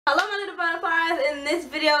guys, and this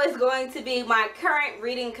video is going to be my current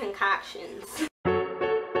reading concoctions.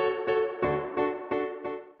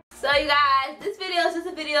 So you guys, this video is just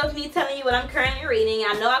a video of me telling you what I'm currently reading.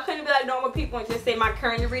 I know I couldn't be like normal people and just say my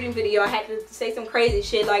current reading video. I had to say some crazy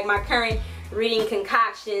shit like my current reading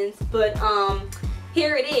concoctions, but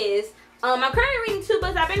here it is. I'm currently reading 2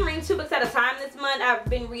 books. I've been reading 2 books at a time this month. I've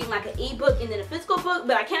been reading like an e-book and then a physical book,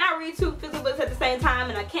 but I cannot read 2 physical books at the same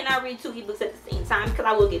time, and I cannot read 2 e-books at the same time because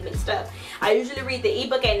I will get mixed up. I usually read the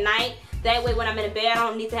e-book at night. That way when I'm in bed, I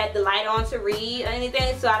don't need to have the light on to read or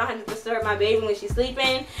anything, so I don't have to disturb my baby when she's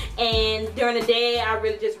sleeping. And during the day, I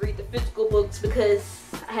really just read the physical books because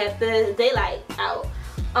I have the daylight out.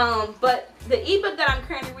 But the e-book that I'm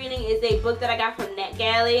currently reading is a book that I got from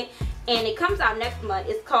NetGalley, and it comes out next month.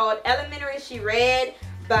 It's called Elementary She Read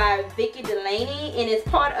by Vicky Delaney, and it's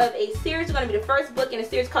part of a series. It's going to be the first book in a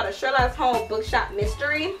series called A Sherlock Holmes Bookshop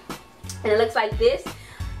Mystery, and it looks like this.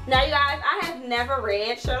 Now you guys, I have never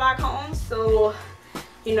read Sherlock Holmes, so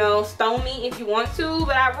you know, stone me if you want to,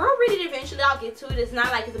 but I will read it eventually. I'll get to it. It's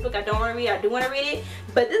not like it's a book I don't want to read. I do want to read it,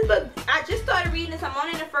 but this book, I just started reading this. I'm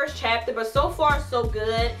only in the first chapter, but so far so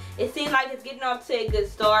good. It seems like it's getting off to a good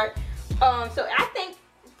start. So I think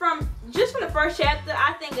from the first chapter,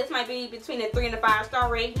 I think this might be between a 3 and a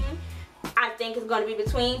 5-star rating. I think it's going to be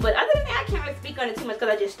between, but other than that, I can't really speak on it too much because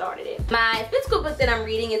I just started it. My physical book that I'm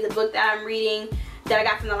reading is a book that I'm reading that I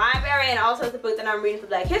got from the library, and also it's a book that I'm reading for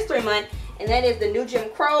Black History Month, and that is The New Jim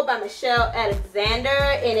Crow by Michelle Alexander,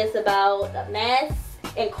 and it's about mass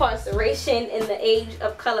incarceration in the age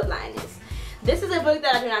of colorblindness. This is a book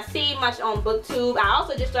that I do not see much on BookTube. I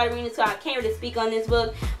also just started reading it, so I can't really speak on this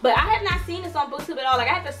book, but I have not seen this on BookTube at all. Like,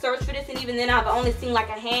 I have to search for this, and even then I've only seen like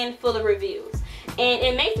a handful of reviews. And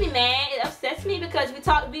it makes me mad. It upsets me because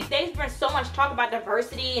there's been so much talk about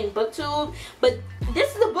diversity in BookTube, but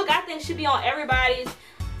this is a book I think should be on everybody's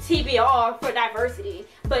TBR for diversity,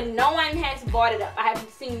 but no one has brought it up. I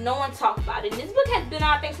haven't seen no one talk about it. And this book has been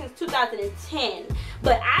out, I think, since 2010,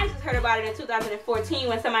 but I just heard about it in 2014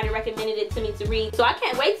 when somebody recommended it to me to read. So I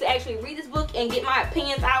can't wait to actually read this book and get my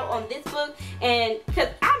opinions out on this book, and because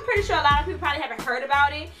I'm pretty sure a lot of people probably haven't heard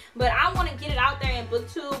about it, but I want to get it out there in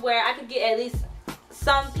BookTube where I could get at least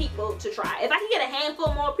some people to try. If I can get a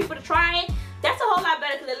handful more people to try it, that's a whole lot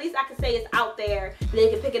better, because at least I can say it's out there and they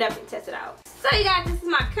can pick it up and test it out. So you guys, this is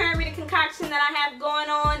my current reading concoction that I have going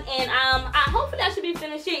on, and hopefully I should be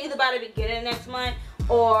finished here either by the beginning of next month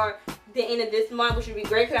or the end of this month, which would be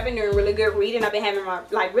great because I've been doing really good reading. I've been having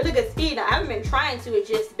my really good speed. I haven't been trying to, it's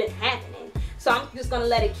just been happening. So I'm just gonna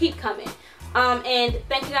let it keep coming. And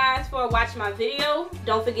thank you guys for watching my video.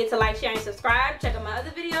 Don't forget to like, share, and subscribe. Check out my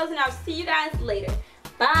other videos, and I'll see you guys later.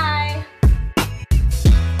 Bye.